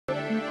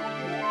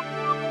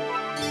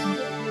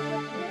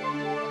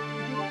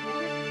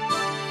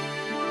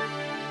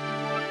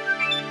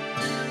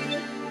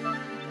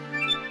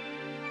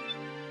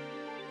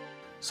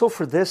So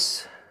for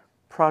this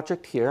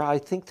project here, I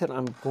think that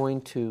I'm going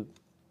to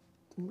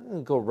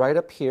go right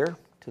up here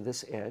to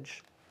this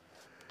edge,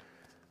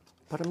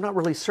 but I'm not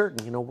really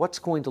certain, what's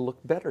going to look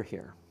better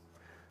here.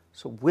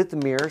 So with the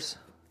mirrors,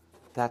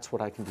 that's what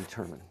I can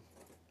determine.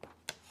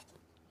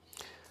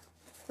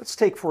 Let's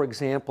take, for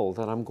example,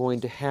 that I'm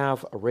going to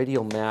have a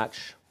radial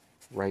match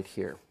right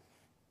here.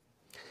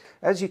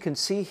 As you can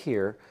see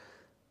here,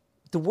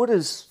 the wood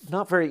is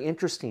not very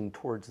interesting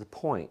towards the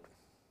point.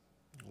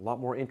 A lot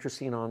more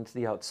interesting onto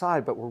the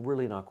outside, but we're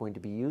really not going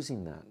to be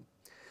using that.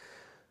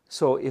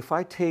 So if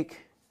I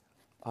take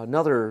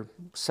another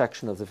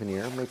section of the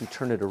veneer, maybe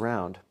turn it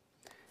around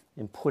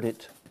and put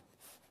it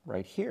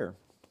right here,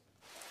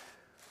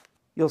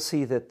 you'll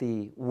see that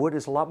the wood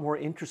is a lot more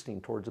interesting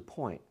towards the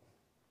point.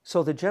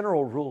 So the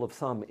general rule of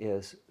thumb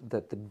is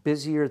that the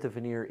busier the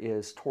veneer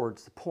is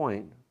towards the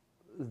point,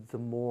 the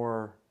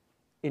more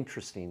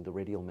interesting the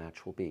radial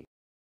match will be.